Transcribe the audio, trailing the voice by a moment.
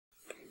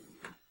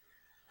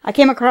I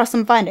came across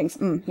some findings.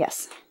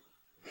 Yes.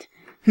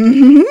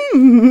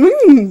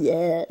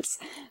 Yes.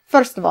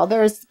 First of all,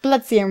 there is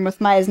blood serum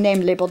with Maya's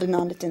name labeled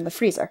on it in the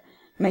freezer.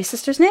 My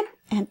sister's name?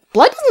 And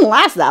blood doesn't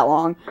last that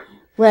long.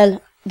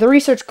 Well, the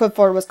research code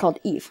for it was called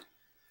Eve.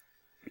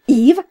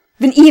 Eve?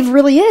 Then Eve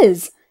really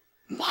is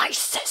my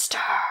sister.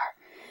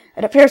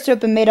 It appears to have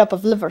been made up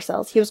of liver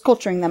cells. He was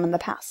culturing them in the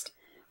past.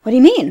 What do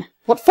you mean?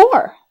 What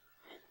for?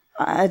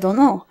 I don't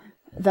know.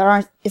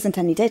 There isn't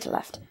any data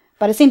left.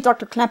 But it seems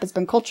Dr. Clamp has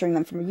been culturing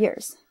them for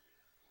years.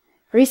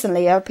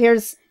 Recently, it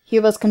appears he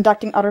was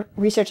conducting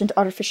research into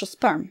artificial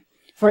sperm.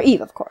 For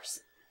Eve, of course.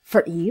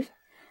 For Eve?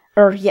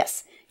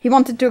 Yes. He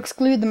wanted to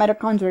exclude the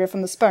mitochondria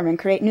from the sperm and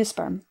create new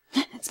sperm.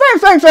 Sperm.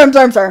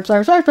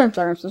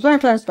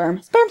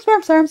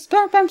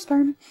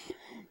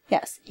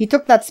 Yes, he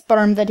took that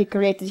sperm that he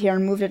created here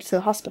and moved it to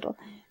the hospital.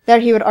 There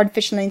he would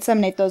artificially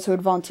inseminate those who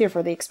would volunteer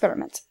for the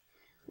experiment.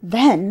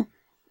 Then,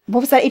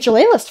 what was that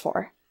HLA list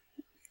for?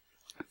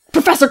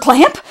 Professor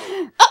Clamp?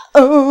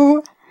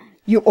 Uh-oh!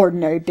 You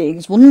ordinary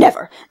beings will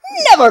never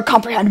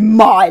comprehend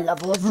my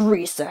level of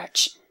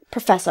research.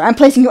 Professor, I'm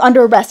placing you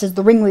under arrest as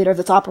the ringleader of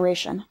this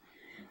operation.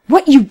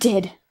 What you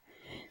did?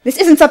 This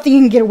isn't something you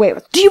can get away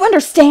with. Do you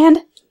understand?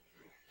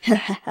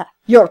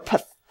 You're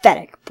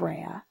pathetic,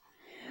 Brea.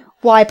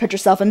 Why put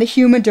yourself in the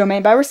human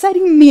domain by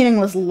reciting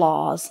meaningless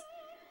laws?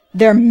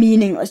 They're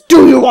meaningless.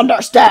 Do you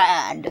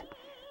understand?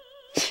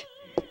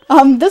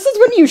 This is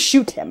when you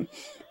shoot him.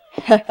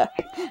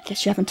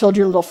 Guess you haven't told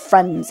your little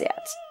friends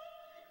yet.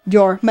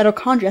 Your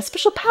mitochondria has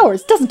special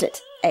powers, doesn't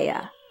it,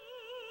 Aya?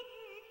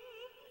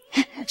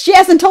 She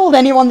hasn't told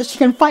anyone that she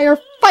can fire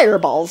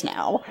fireballs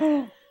now.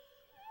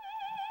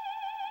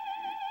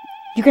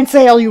 You can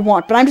say all you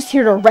want, but I'm just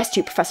here to arrest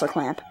you, Professor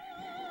Clamp.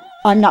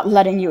 I'm not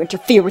letting you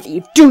interfere with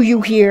Eve. Do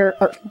you hear?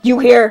 You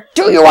hear?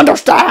 Do you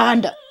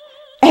understand?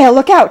 Aya,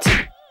 look out!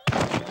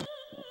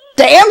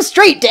 Damn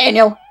straight,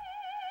 Daniel!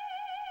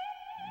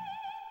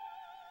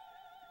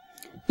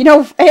 You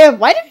know, Aya,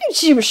 why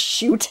didn't you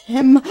shoot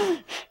him?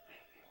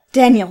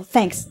 Daniel,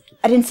 thanks.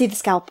 I didn't see the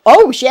scalpel.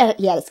 Oh, he had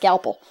a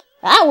scalpel.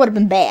 That would have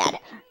been bad.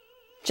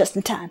 Just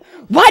in time.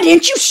 Why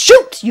didn't you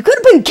shoot? You could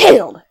have been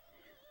killed.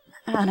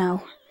 I don't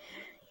know.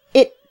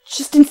 It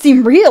just didn't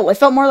seem real. It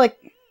felt more like...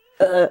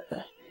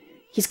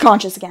 He's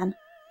conscious again.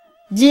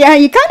 Yeah,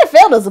 you kind of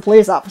failed as a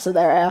police officer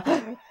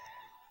there,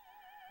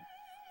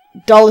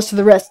 Dulles to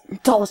the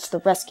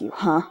rescue,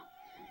 huh?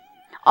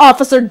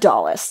 Officer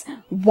Dulles,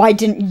 why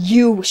didn't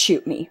you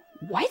shoot me?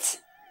 What?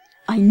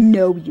 I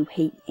know you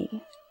hate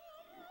me.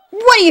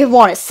 What do you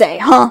want to say,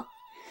 huh?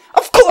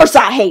 Of course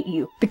I hate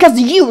you, because of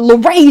you,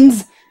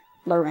 Lorraine's...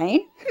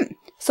 Lorraine?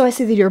 So I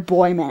see that your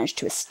boy managed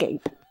to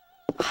escape.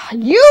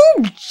 You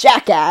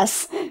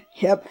jackass!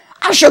 Yep,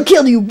 I shall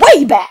kill you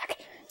way back!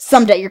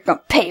 Someday you're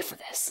gonna pay for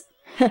this.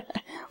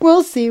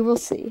 We'll see, we'll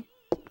see.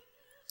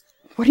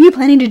 What are you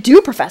planning to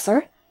do,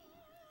 Professor?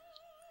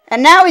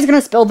 And now he's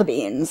gonna spill the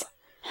beans.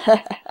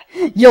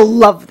 You'll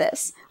love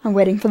this. I'm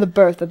waiting for the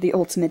birth of the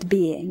ultimate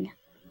being.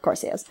 Of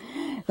course he is.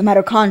 The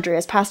mitochondria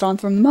is passed on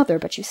from the mother,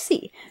 but you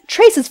see,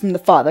 traces from the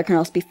father can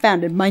also be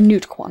found in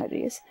minute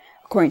quantities.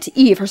 According to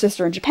Eve, her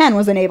sister in Japan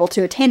was unable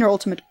to attain her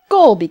ultimate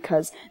goal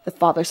because the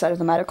father side of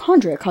the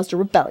mitochondria caused a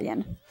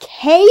rebellion.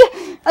 Okay?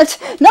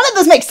 None of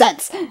this makes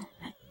sense!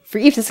 For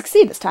Eve to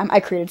succeed this time,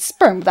 I created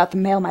sperm without the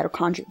male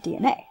mitochondrial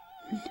DNA.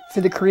 For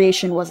the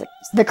creation was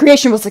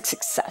a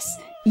success.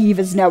 Eve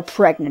is now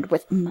pregnant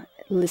with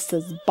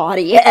Melissa's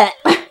body.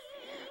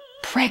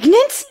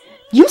 Pregnant?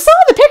 You saw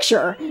the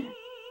picture!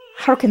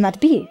 How can that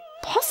be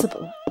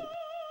possible?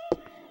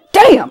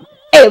 Damn!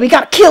 Hey, we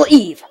gotta kill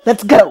Eve!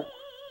 Let's go!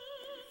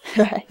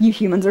 You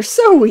humans are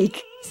so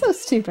weak. So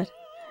stupid.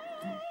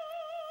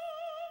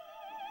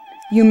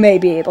 You may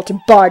be able to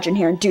barge in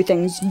here and do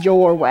things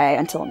your way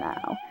until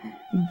now.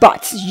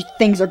 But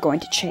things are going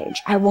to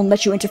change. I won't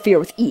let you interfere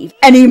with Eve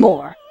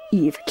anymore.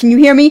 Eve, can you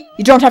hear me?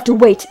 You don't have to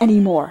wait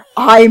anymore.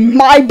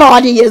 My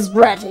body is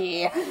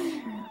ready.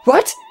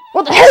 What?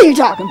 What the hell are you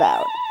talking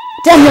about?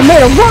 Daniel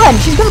made her run!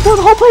 She's gonna blow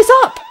the whole place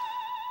up!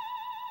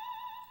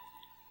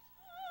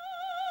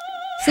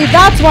 See,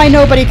 that's why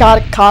nobody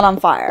got caught on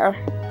fire.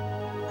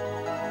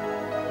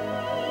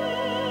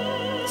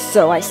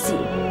 So I see.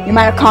 Your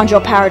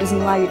mitochondrial power doesn't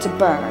allow you to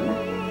burn.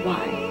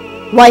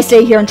 Why? Why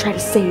stay here and try to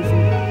save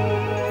me?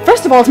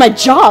 First of all, it's my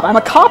job. I'm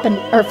a cop and...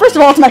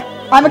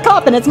 I'm a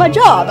cop and it's my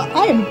job.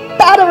 I am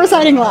bad at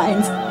reciting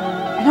lines.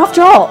 And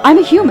after all, I'm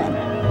a human.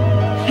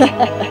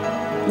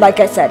 Like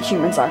I said,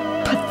 humans are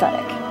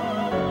pathetic.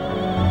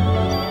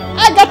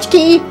 I got your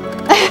key.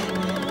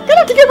 I'm gonna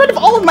have to get rid of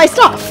all of my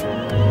stuff.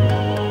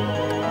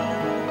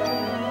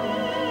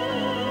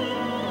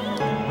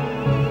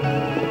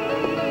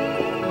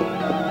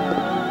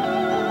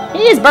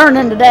 He's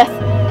burning to death.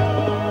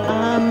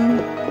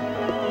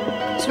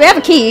 So we have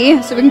a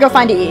key, so we can go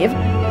find Eve.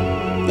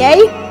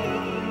 Yay?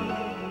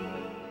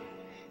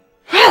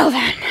 Well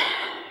then.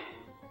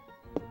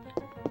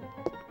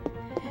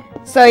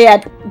 So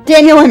yeah,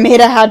 Daniel and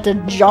Maida had to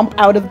jump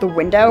out of the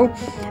window.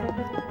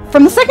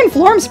 From the second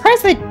floor, I'm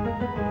surprised they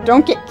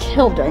don't get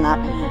killed during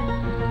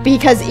that.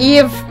 Because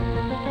Eve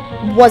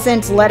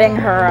wasn't letting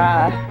her,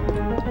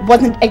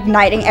 wasn't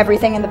igniting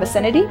everything in the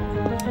vicinity?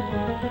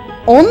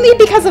 Only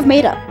because of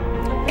Maida.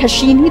 Because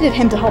she needed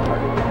him to help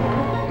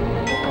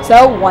her.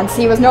 So, once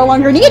he was no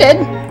longer needed,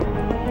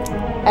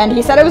 and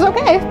he said it was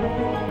okay,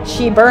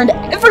 she burned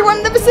everyone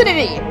in the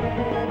vicinity!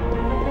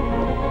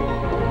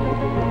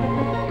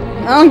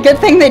 Oh, good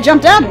thing they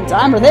jumped out in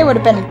time, or they would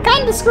have been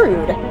kinda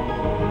screwed.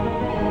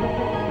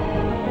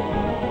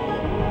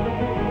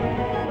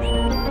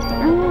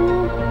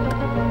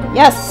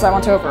 Yes, I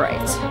want to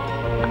overwrite.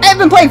 I have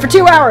been playing for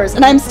 2 hours,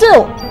 and I'm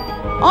still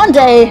on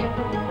day...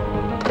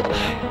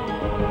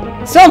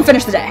 Still haven't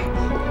finished the day.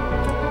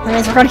 That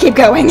means we're gonna keep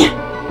going.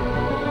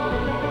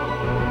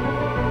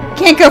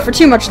 Can't go for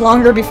too much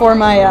longer before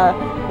my,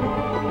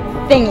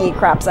 thingy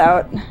craps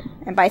out.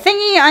 And by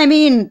thingy, I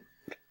mean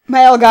my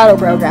Elgato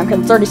program,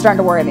 because it's already starting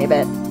to worry me a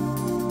bit.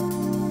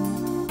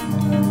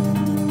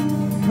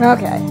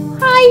 Okay.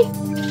 Hi!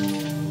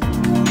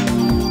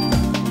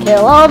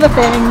 Kill all the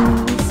things.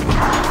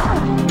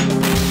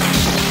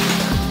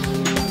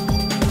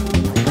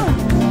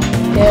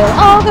 Kill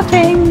all the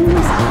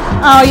things.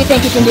 Oh, you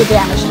think you can do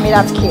damage to me?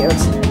 That's cute.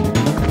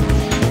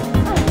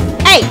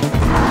 Hey!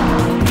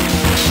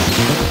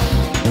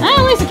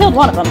 At least I killed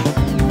one of them.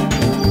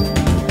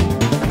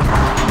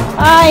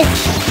 Bye!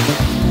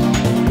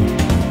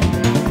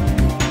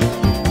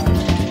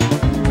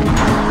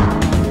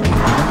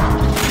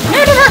 No,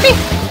 don't hurt me!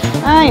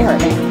 Ah, you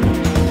hurt me.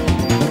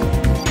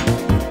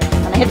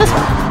 Can I hit this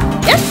one?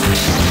 Yes!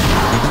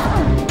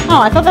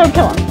 Oh, I thought that would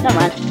kill him. Never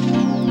mind.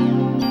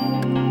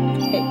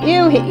 Hit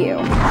you, hit you.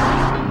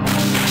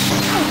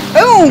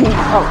 Boom!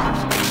 Oh.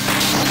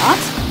 Not?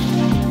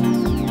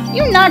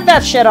 You knocked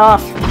that shit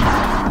off.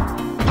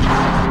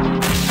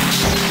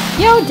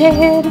 You're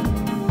dead.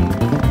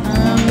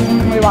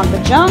 We want the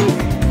junk.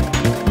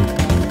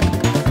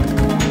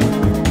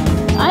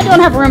 I don't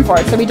have room for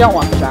it, so we don't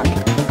want the junk.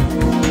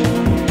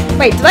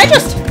 Wait, did I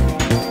just...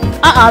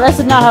 this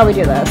is not how we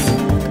do this.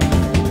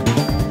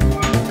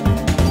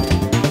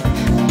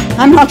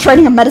 I'm not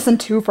trading a medicine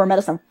 2 for a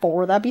medicine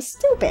 4. That'd be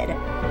stupid.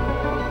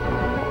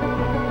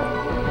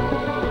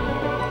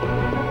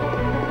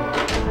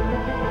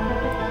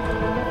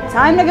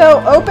 Time to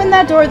go open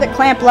that door that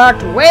Clamp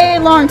locked way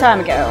long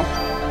time ago.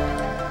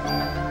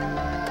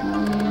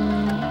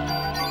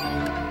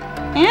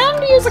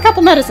 And use a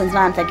couple medicines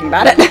now I'm thinking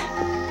about it.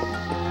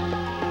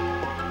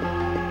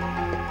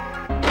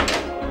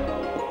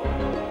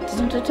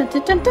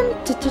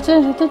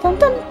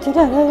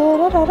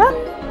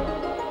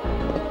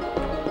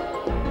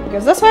 It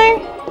goes this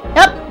way.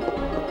 Yep.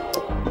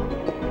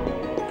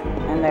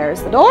 And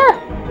there's the door.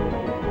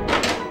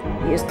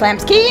 Use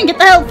Clamp's key and get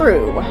the hell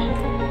through.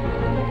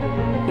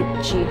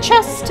 Itchy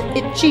chest,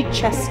 itchy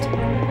chest.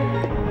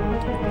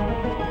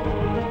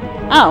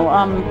 Oh,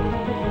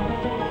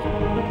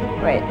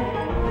 wait.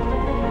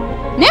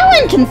 Now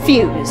I'm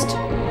confused.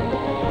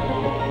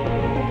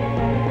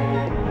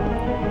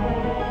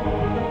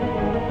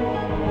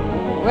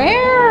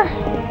 Where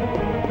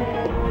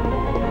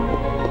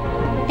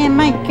am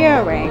I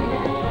going?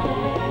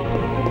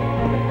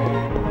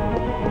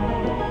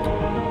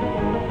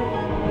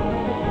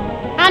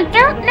 I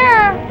don't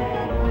know.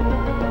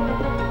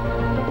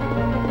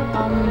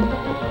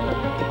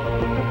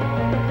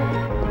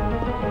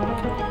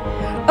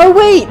 Oh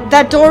wait,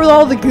 that door with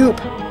all the goop.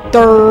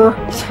 Durr.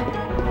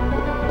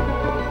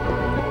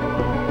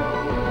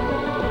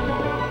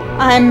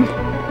 I'm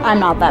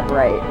not that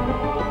bright.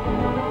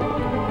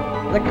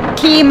 The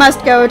key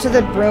must go to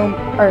the room,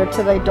 or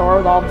to the door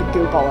with all the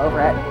goop all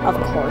over it. Of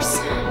course.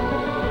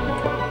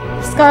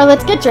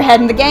 Scarlet, get your head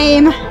in the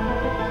game.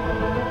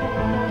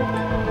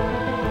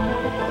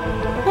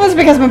 That's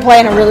because I've been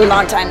playing a really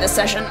long time this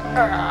session.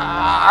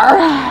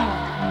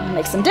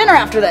 Make some dinner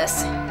after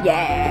this.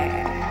 Yeah.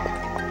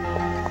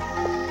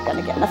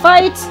 Gonna get in a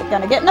fight.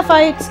 Gonna get in a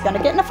fight. Gonna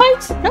get in a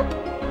fight. Nope.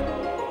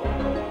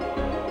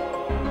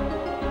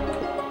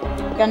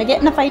 Gonna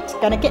get in a fight.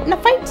 Gonna get in a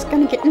fight.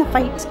 Gonna get in a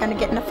fight. Gonna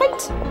get in a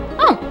fight.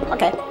 Oh,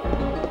 okay.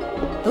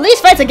 The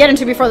least fights I get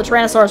into before the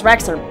Tyrannosaurus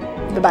Rex are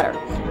the better.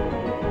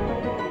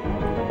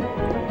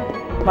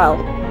 Well,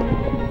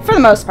 for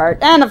the most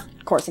part. And of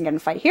course I'm getting a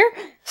fight here.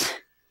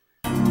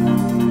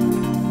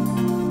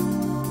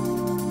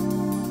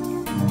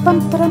 I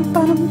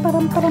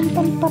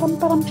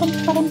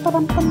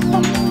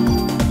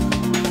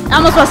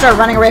almost want to start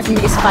running away from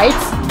these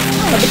fights,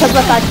 but because of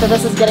the fact that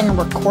this is getting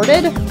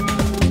recorded,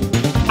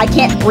 I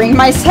can't bring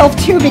myself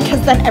to,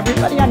 because then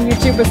everybody on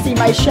YouTube will see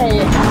my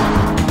shame.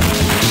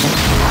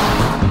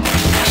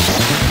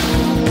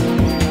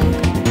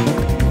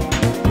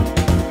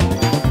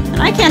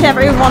 And I can't have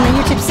everyone on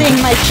YouTube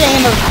seeing my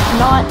shame of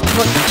not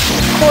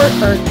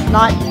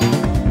not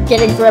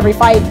getting through every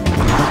fight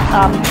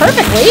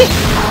perfectly.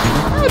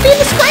 That would be a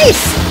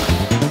disgrace!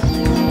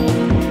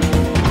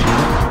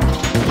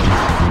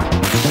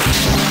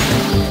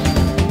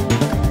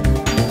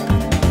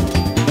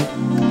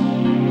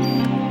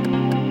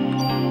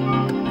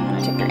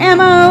 Take your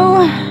ammo.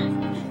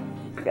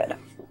 Good.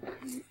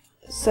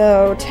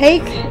 So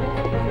take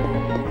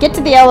get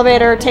to the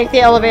elevator, take the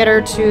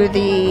elevator to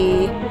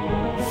the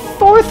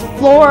 4th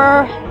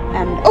floor,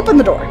 and open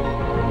the door.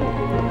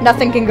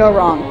 Nothing can go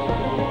wrong.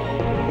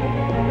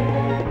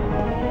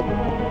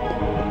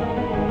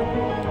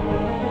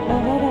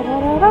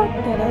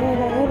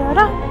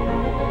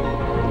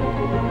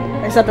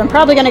 Except I'm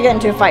probably gonna get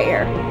into a fight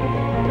here.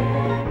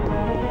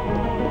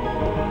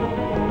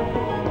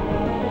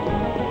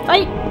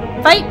 Fight!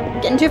 Fight!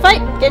 Get into a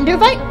fight! Get into a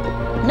fight!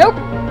 Nope!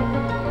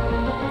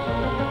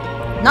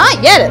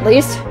 Not yet, at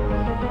least.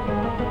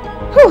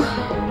 Whew.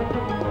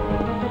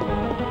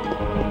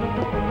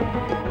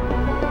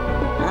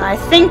 I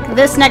think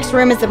this next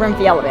room is the room for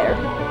the elevator.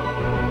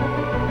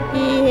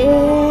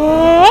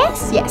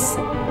 Yes! Yes.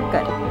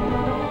 Good.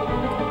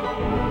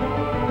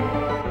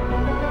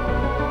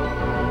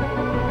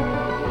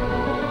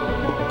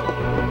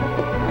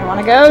 I want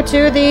to go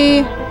to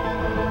the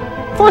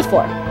 4th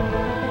floor.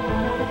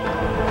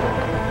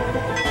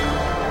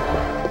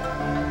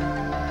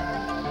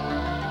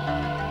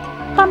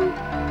 Bum.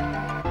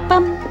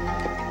 Bum.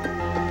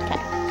 Okay.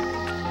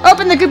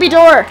 Open the goopy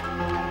door!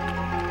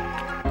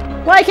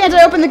 Why can't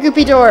I open the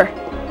goopy door?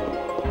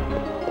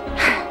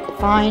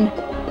 Fine.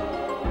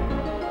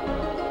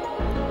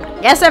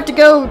 Guess I have to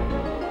go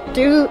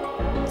do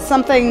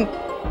something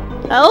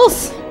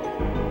else?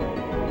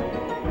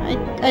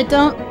 I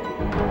don't...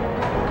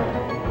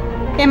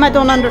 Game, I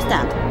don't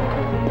understand.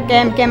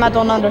 Game, I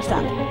don't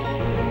understand.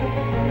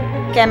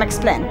 Game,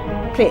 explain.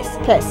 Please,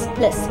 please,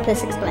 please,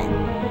 please explain.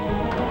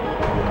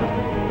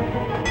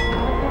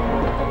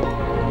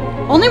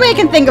 Only way I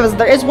can think of is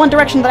there is one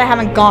direction that I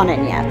haven't gone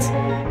in yet.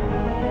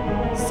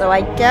 So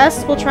I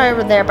guess we'll try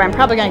over there, but I'm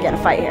probably gonna get in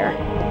a fight here.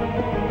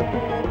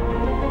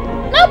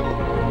 Nope!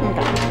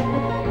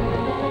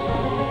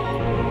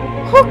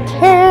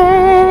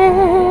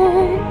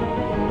 Okay.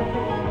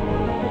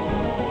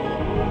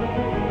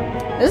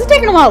 This is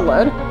taking a while to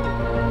load.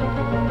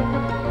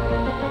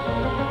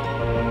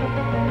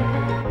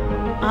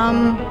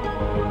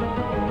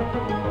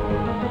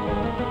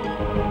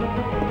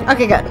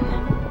 Okay, good.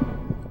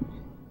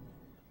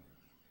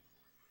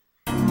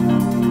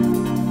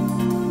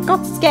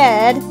 Got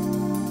scared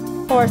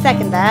for a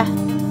second there.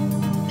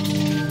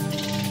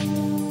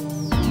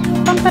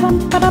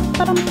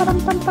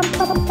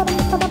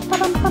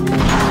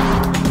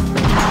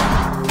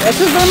 This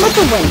is them with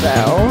the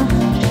window.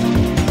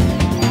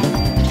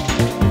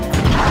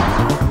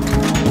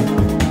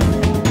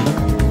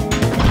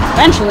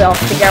 Eventually I'll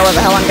figure out where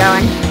the hell I'm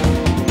going.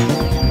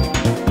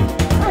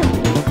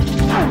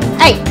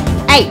 Hey!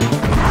 Hey!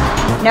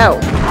 No.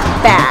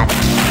 Bad.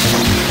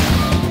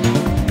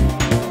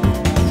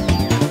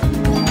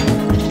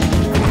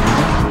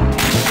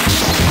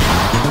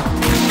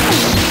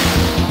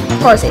 Of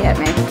course he hit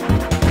me.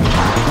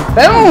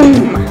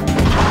 Boom!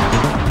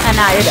 And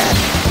now you're dead.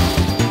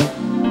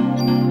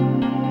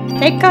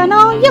 Take on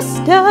all your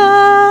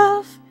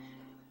stuff.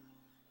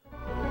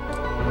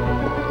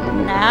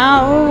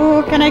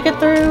 Now, can I get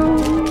through?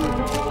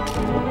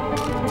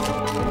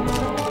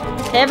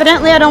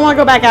 Evidently, I don't want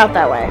to go back out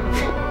that way.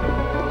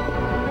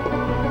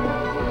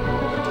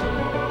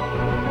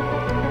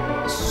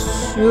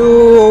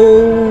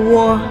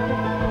 So...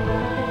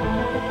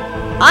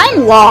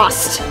 I'm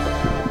lost!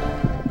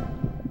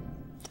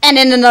 And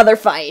in another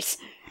fight.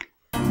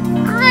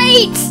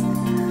 Great!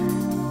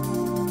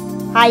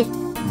 Hi.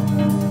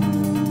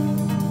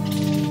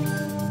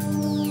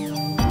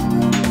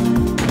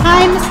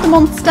 Hi, Mr.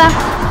 Monster.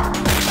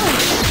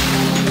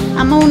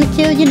 I'm gonna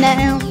kill you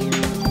now.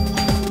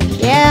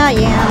 Yeah, I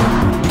am.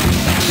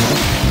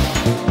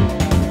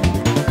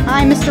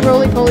 Hi, Mr.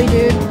 Roly-Poly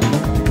dude.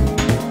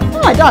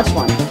 Oh, I dodged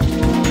one.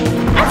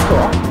 That's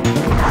cool.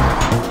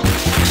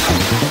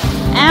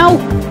 Ow!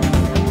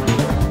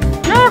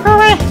 No, go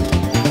away!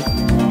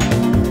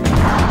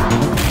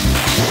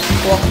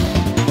 Cool.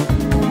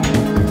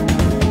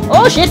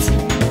 Oh, shit!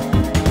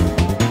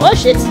 Oh,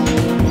 shit!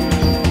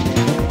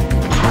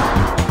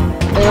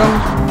 Boom.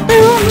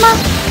 Boom.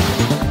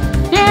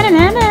 And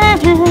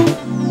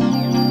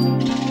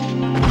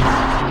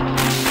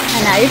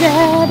now you're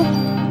dead.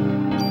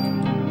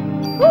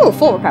 Ooh,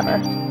 full recover.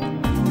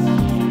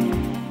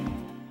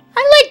 I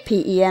like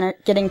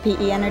getting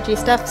PE energy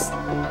stuffs.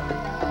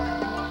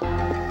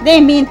 They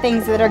mean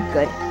things that are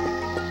good.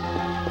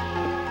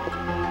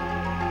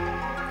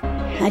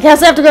 I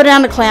guess I have to go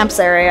down to Clamps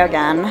area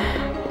again.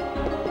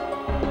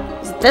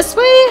 Is this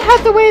way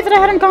the way that I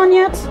hadn't gone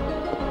yet?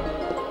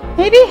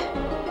 Maybe?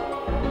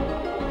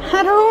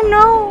 I don't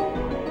know.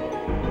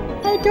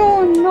 I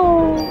don't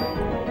know.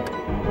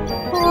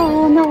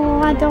 Oh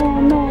no, I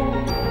don't know.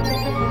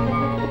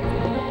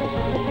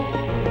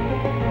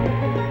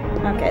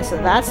 Okay, so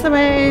that's the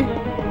way.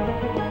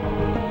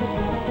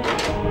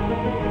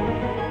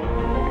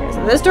 Okay,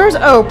 so this door's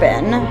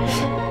open.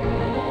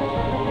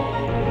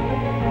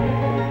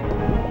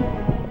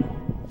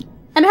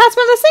 And it has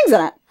one of those things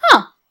in it.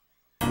 Huh.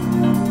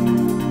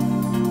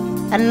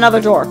 And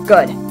another door.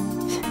 Good.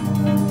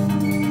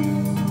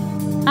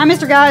 Hi,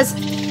 Mr. Guys.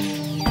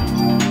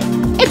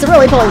 It's a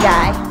roly-poly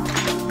guy.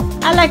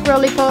 I like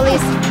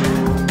roly-polies.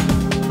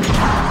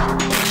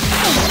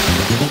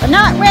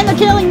 Not when they're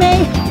killing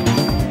me!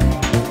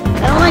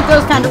 I don't like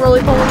those kind of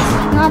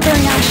roly-polies. Not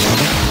very nice.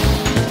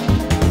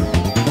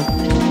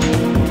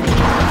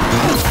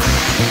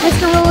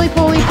 Mr.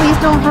 Roly-Poly, please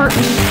don't hurt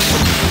me.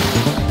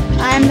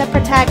 I'm the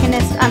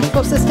protagonist. I'm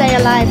supposed to stay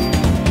alive.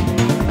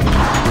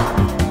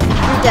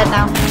 You're dead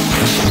now.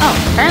 Oh,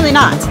 apparently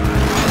not.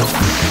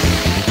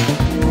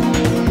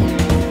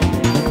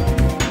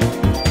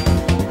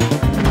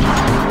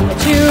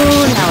 Hit you,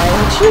 now I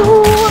hit you.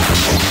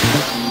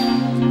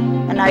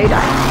 And now you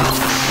die.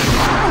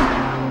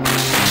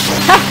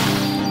 Ha!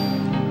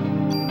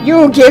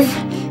 You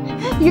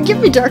give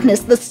me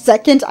darkness the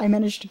second I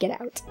manage to get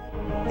out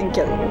and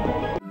kill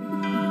you.